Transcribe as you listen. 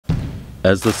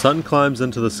As the sun climbs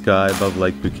into the sky above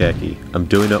Lake Bukaki, I'm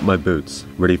doing up my boots,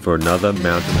 ready for another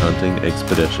mountain hunting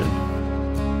expedition.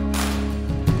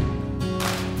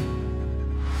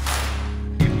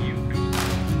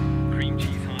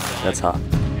 That's hot.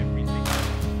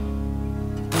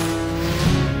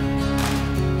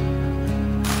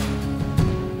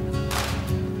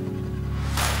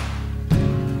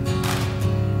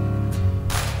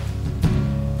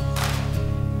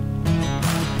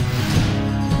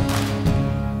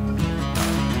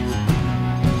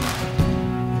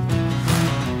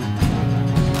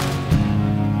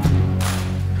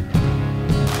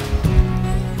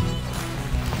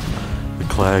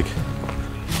 Flag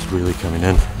is really coming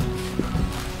in,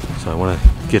 so I want to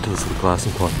get to this little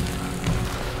glassing point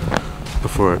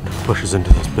before it pushes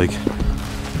into this big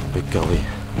gully.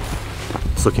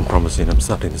 It's looking promising. I'm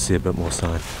starting to see a bit more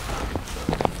sign.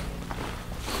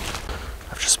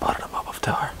 I've just spotted a mob of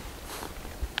Tahr.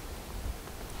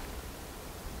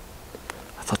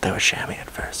 I thought they were chamois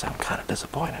at first. I'm kind of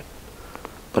disappointed,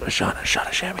 but I shot a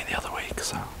chamois the other week,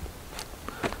 so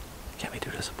can't be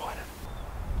too disappointed.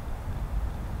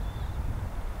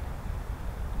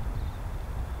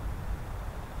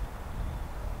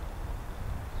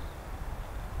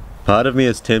 Part of me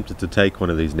is tempted to take one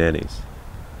of these nannies.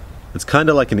 It's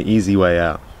kinda like an easy way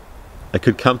out. I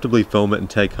could comfortably film it and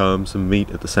take home some meat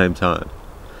at the same time.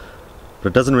 But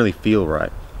it doesn't really feel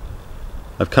right.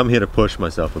 I've come here to push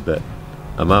myself a bit.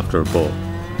 I'm after a bull.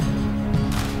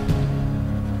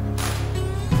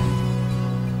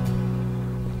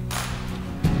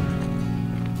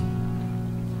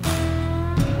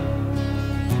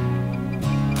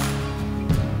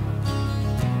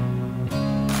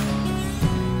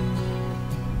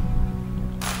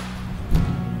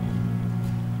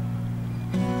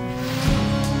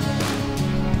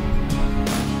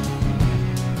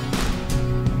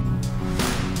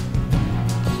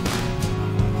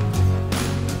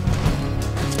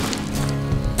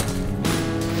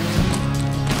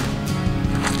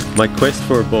 My quest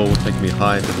for a bull will take me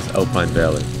high into this alpine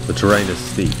valley. The terrain is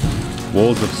steep.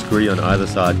 Walls of scree on either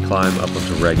side climb up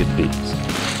onto ragged peaks.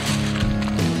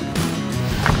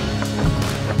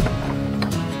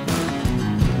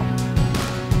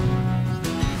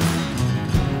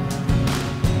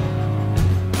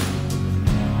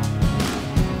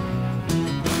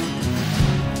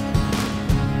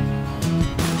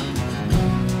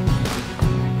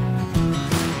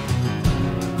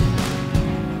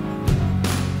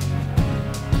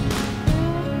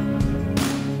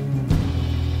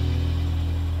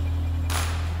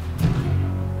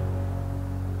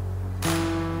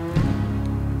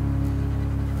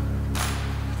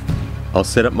 I'll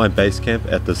set up my base camp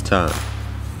at this time.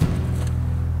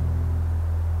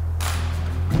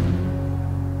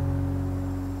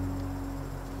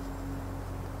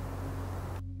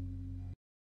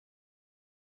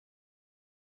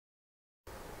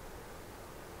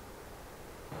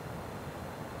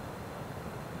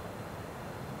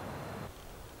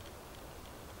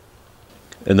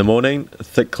 In the morning,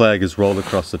 thick clag is rolled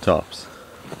across the tops.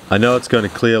 I know it's going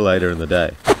to clear later in the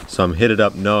day, so I'm headed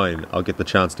up knowing I'll get the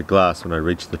chance to glass when I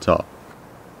reach the top.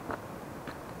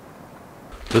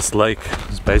 This lake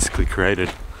was basically created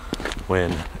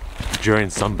when, during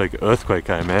some big earthquake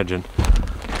I imagine,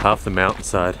 half the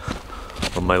mountainside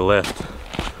on my left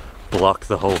blocked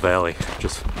the whole valley.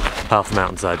 Just half the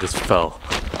mountainside just fell,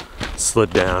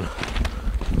 slid down,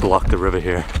 blocked the river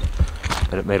here,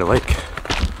 and it made a lake.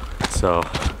 So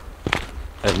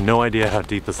I have no idea how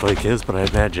deep this lake is, but I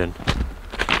imagine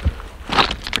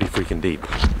it's pretty freaking deep.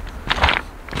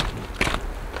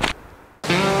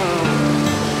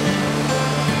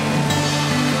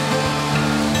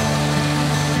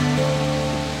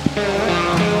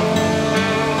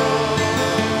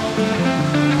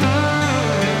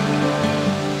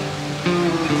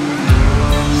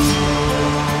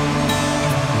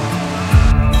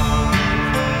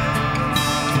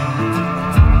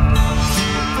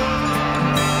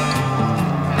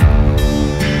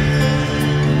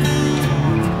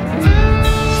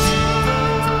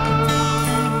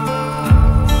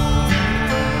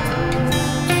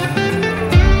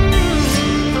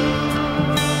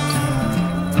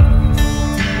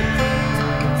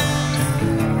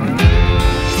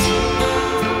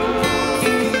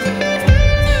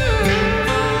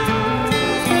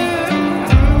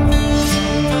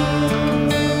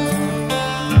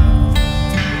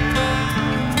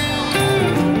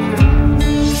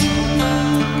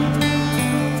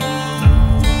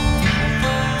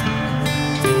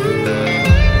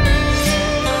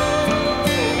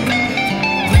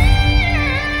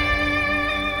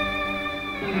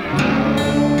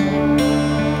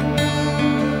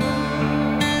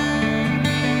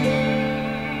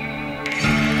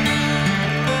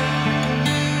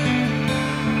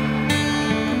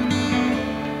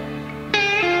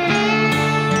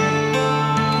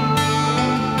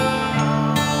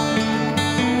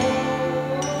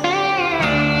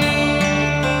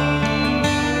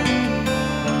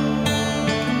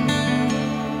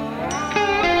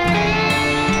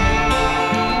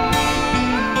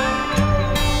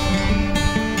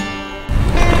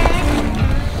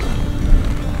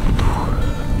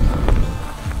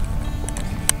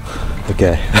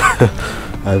 Okay,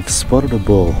 I've spotted a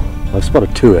bull. I've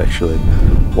spotted two actually.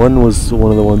 One was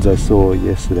one of the ones I saw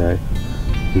yesterday.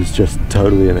 It was just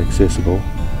totally inaccessible.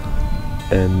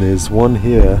 And there's one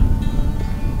here,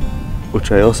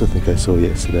 which I also think I saw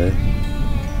yesterday,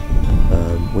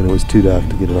 when it was too dark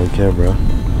to get it on camera,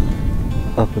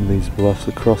 up in these bluffs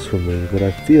across from me, but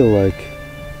I feel like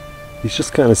he's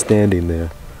just kind of standing there.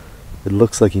 It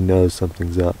looks like he knows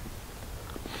something's up.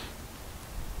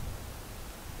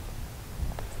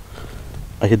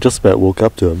 I could just about walk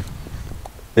up to him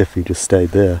if he just stayed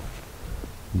there,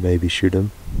 maybe shoot him.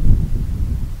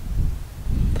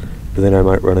 But then I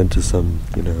might run into some,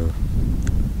 you know,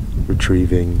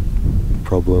 retrieving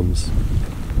problems.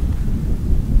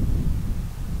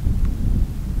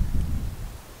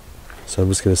 So I'm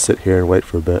just going to sit here and wait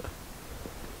for a bit.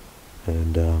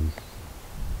 And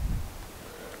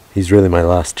he's really my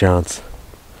last chance.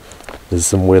 There's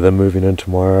some weather moving in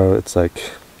tomorrow. It's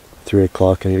like 3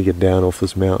 o'clock. I need to get down off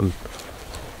this mountain.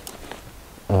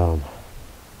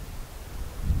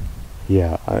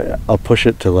 Yeah, I'll push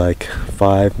it to like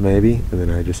 5 maybe, and then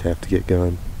I just have to get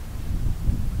going.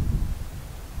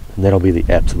 And that'll be the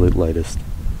absolute latest.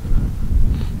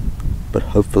 But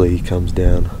hopefully he comes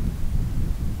down.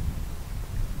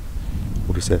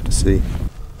 We'll just have to see.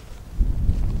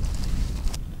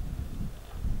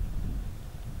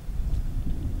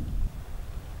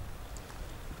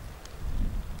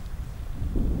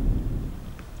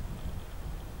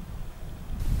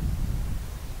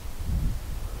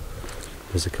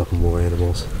 There's a couple more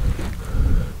animals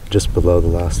just below the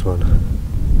last one,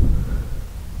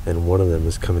 and one of them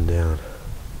is coming down.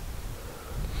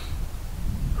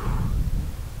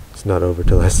 It's not over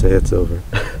till I say it's over.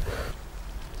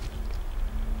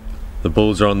 The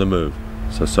bulls are on the move,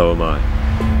 so am I.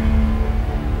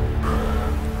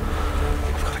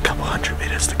 I've got a couple 100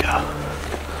 meters to go.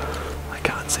 I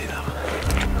can't see them,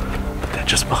 but they're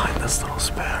just behind this little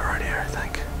spur right here, I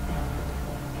think.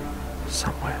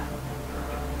 Somewhere.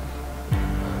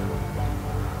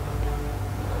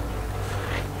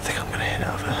 I think I'm gonna head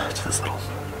over to this little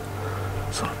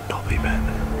sort of knobby bit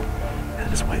and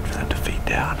just wait for them to feed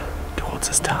down towards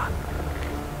this tarn.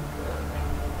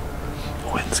 The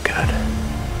wind's good.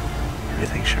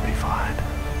 Everything should be fine.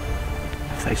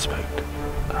 If they spooked,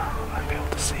 I'd be able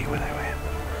to see where they went.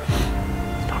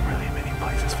 There's not really many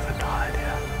places for them to hide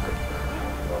here,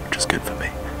 which is good for me.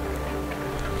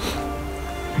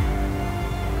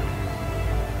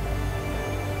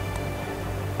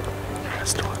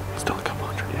 Still a couple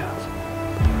 100 yards.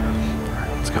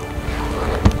 Alright, let's go.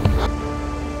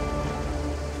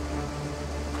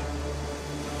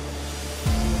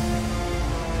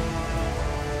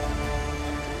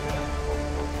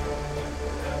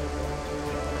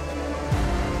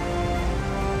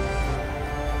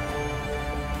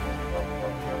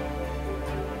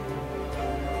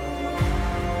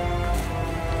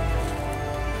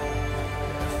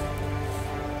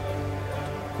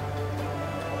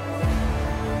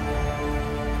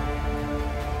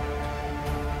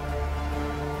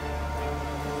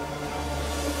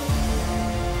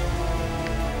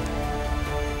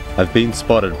 I've been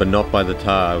spotted, but not by the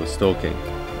tar I was stalking.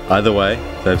 Either way,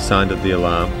 they've sounded the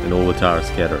alarm and all the tar are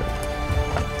scattering.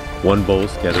 One bull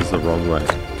scatters the wrong way.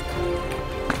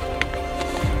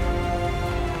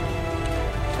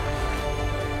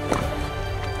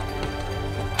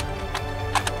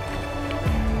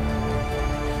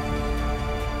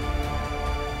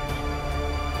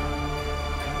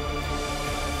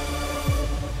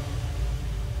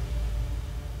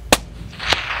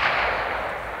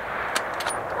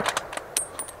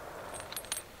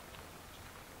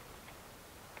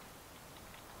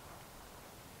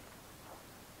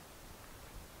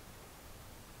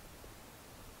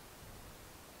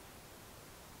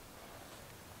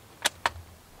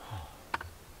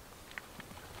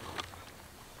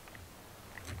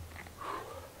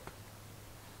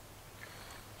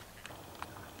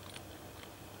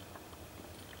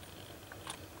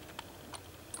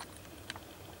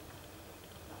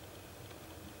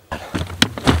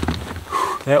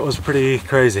 That was pretty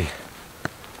crazy.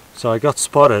 So I got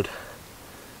spotted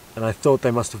and I thought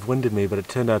they must have winded me, but it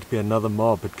turned out to be another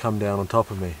mob had come down on top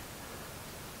of me.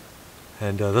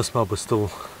 And this mob was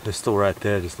they're still right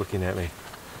there just looking at me.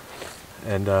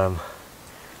 And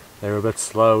they were a bit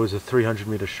slow. It was a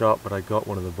 300-meter shot, but I got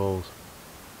one of the bulls.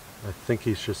 I think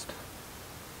he's just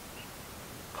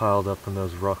piled up in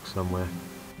those rocks somewhere.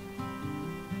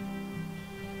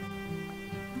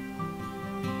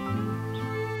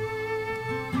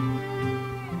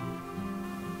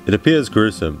 It appears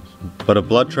gruesome, but a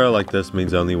blood trail like this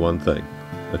means only one thing: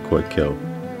 a quick kill.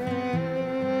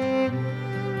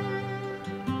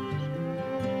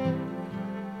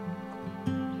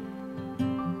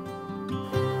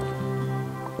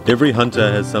 Every hunter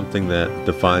has something that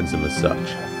defines them as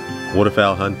such.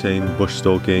 Waterfowl hunting, bush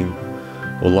stalking,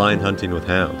 or lion hunting with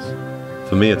hounds.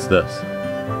 For me it's this,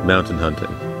 mountain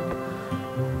hunting.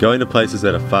 Going to places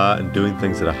that are far and doing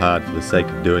things that are hard for the sake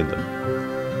of doing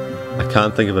them. I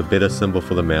can't think of a better symbol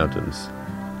for the mountains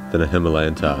than a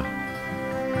Himalayan Tahr.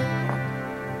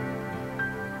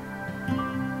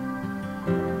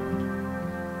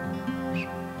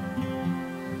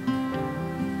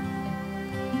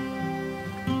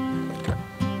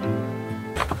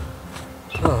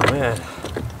 Oh man,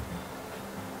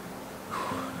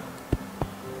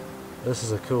 this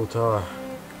is a cool Tahr. 1,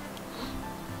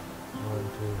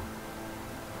 2,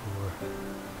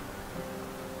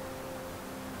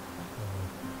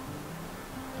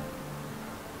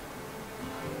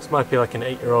 4. This might be like an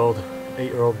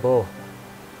 8-year-old bull.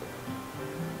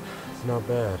 It's not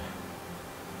bad.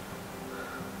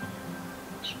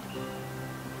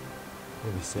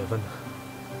 Maybe 7.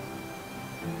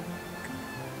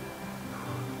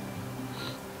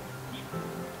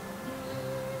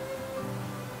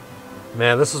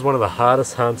 Man, this is one of the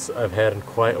hardest hunts I've had in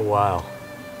quite a while.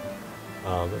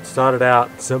 It started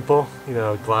out simple, you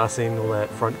know, glassing all that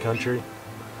front country,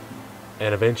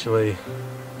 and eventually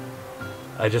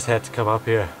I just had to come up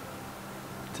here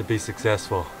to be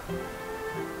successful.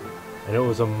 And it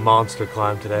was a monster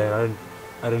climb today.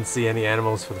 I didn't see any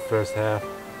animals for the first half,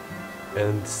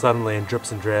 and suddenly in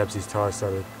drips and drabs these Tahrs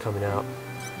started coming out.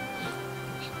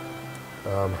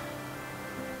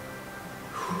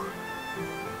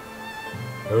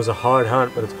 It was a hard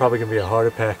hunt, but it's probably going to be a harder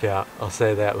pack out, I'll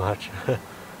say that much.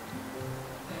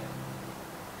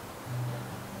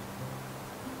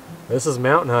 This is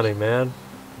mountain hunting, man.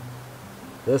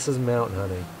 This is mountain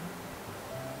hunting.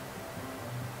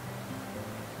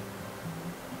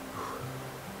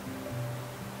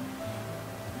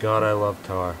 God, I love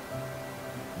Tahr.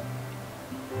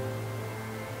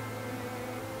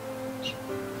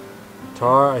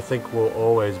 Tahr, I think, will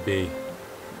always be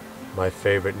my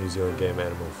favorite New Zealand game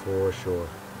animal, for sure.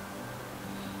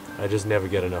 I just never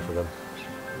get enough of them.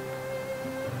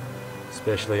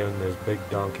 Especially when there's big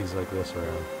donkeys like this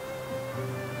around.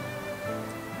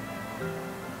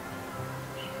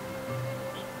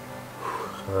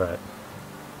 Alright.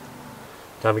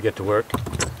 Time to get to work.